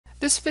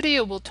This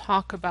video will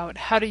talk about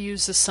how to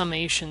use the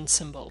summation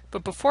symbol,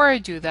 but before I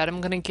do that, I'm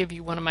going to give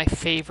you one of my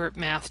favorite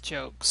math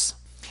jokes.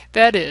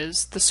 That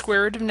is, the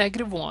square root of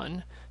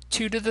 -1,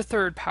 2 to the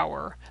third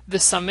power, the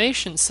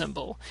summation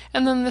symbol,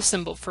 and then the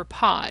symbol for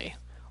pi.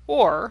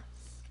 Or,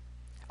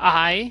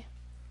 I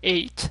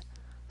ate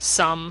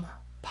some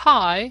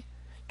pie,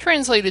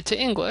 translated to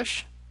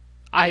English,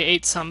 I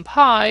ate some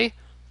pie,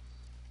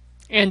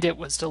 and it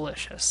was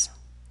delicious.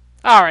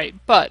 Alright,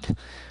 but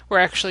we're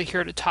actually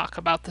here to talk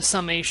about the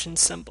summation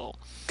symbol.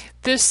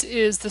 This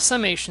is the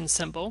summation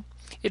symbol.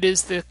 It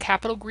is the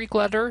capital Greek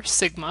letter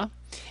sigma,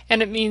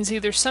 and it means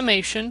either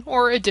summation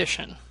or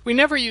addition. We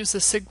never use the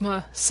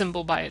sigma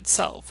symbol by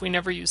itself. We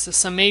never use the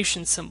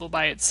summation symbol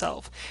by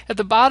itself. At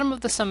the bottom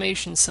of the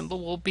summation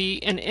symbol will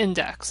be an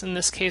index. In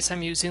this case,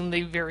 I'm using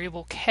the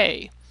variable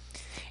k.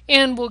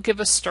 And we'll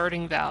give a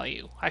starting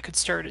value. I could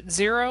start at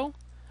 0,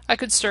 I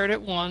could start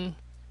at 1,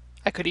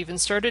 I could even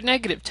start at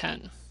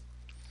 -10.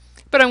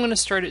 But I'm going to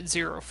start at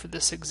 0 for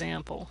this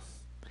example.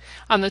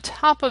 On the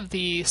top of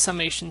the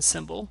summation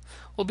symbol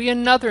will be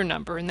another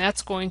number, and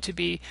that's going to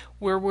be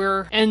where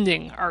we're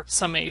ending our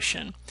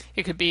summation.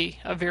 It could be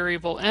a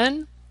variable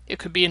n, it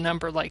could be a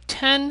number like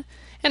 10,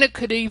 and it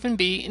could even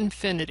be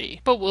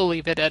infinity, but we'll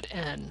leave it at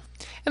n.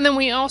 And then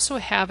we also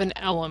have an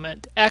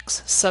element,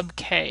 x sub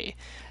k.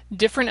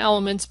 Different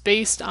elements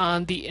based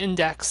on the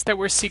index that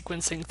we're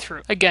sequencing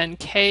through. Again,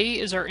 k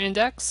is our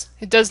index.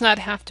 It does not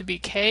have to be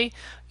k.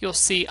 You'll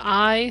see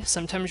I,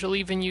 sometimes you'll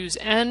even use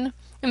n.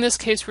 In this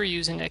case we're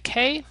using a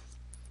k.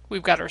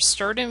 We've got our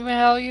starting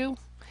value,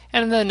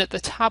 and then at the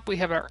top we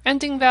have our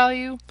ending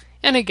value,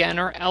 and again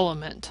our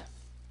element.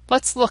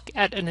 Let's look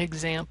at an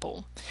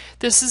example.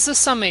 This is a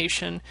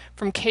summation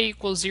from k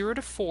equals 0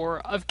 to 4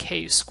 of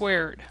k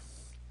squared.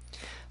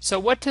 So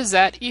what does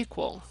that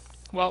equal?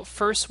 Well,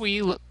 first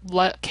we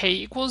let k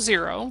equal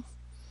 0,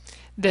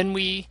 then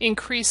we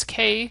increase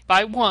k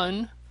by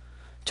 1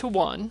 to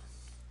 1,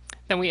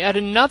 then we add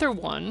another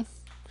 1,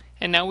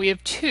 and now we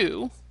have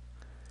 2,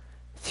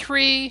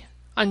 3,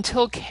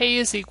 until k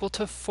is equal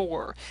to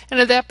 4. And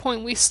at that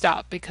point we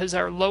stop because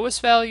our lowest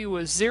value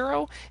was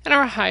 0 and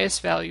our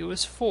highest value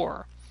is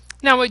 4.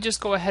 Now we just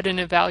go ahead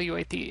and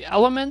evaluate the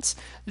elements.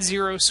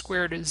 0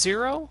 squared is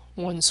 0,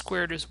 1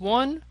 squared is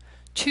 1,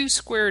 2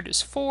 squared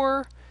is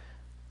 4,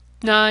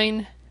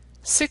 9,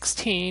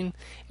 16,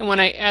 and when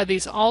I add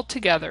these all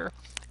together,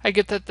 I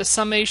get that the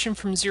summation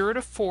from 0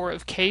 to 4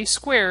 of k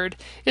squared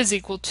is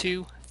equal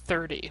to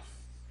 30.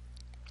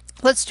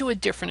 Let's do a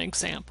different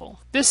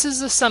example. This is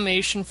the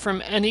summation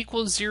from n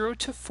equals 0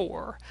 to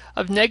 4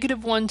 of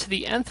 -1 to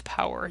the nth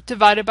power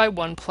divided by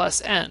 1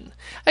 plus n.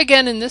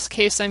 Again, in this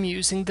case I'm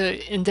using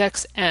the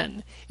index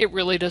n. It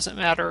really doesn't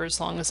matter as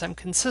long as I'm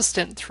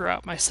consistent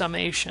throughout my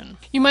summation.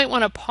 You might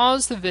want to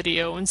pause the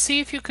video and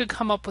see if you could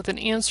come up with an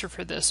answer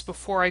for this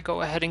before I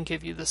go ahead and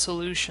give you the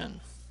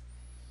solution.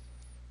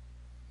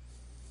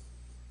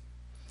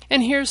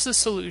 And here's the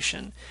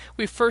solution.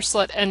 We first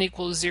let n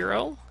equal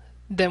 0,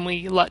 then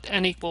we let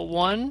n equal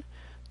 1,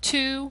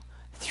 2,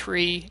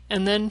 3,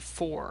 and then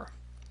 4.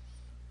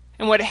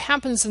 And what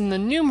happens in the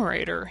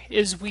numerator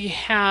is we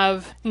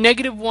have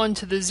 -1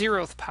 to the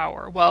 0th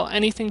power. Well,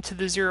 anything to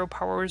the 0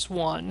 power is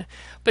 1,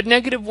 but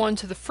 -1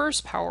 to the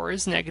first power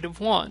is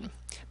 -1.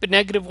 But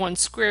 -1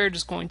 squared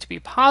is going to be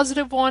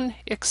 +1,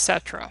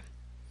 etc.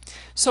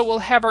 So we'll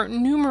have our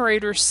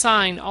numerator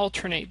sign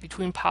alternate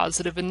between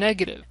positive and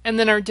negative. And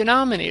then our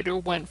denominator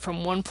went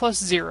from 1 plus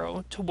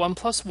 0 to 1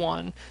 plus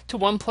 1 to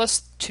 1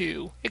 plus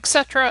 2,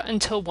 etc.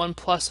 until 1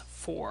 plus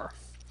 4.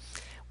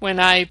 When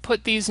I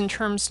put these in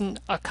terms of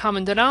a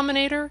common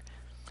denominator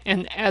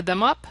and add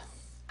them up,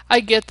 I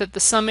get that the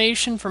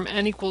summation from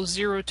n equals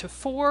 0 to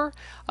 4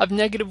 of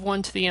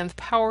 -1 to the nth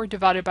power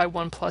divided by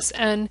 1 plus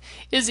n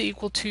is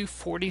equal to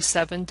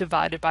 47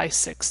 divided by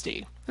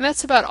 60. And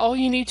that's about all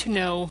you need to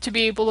know to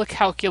be able to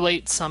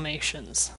calculate summations.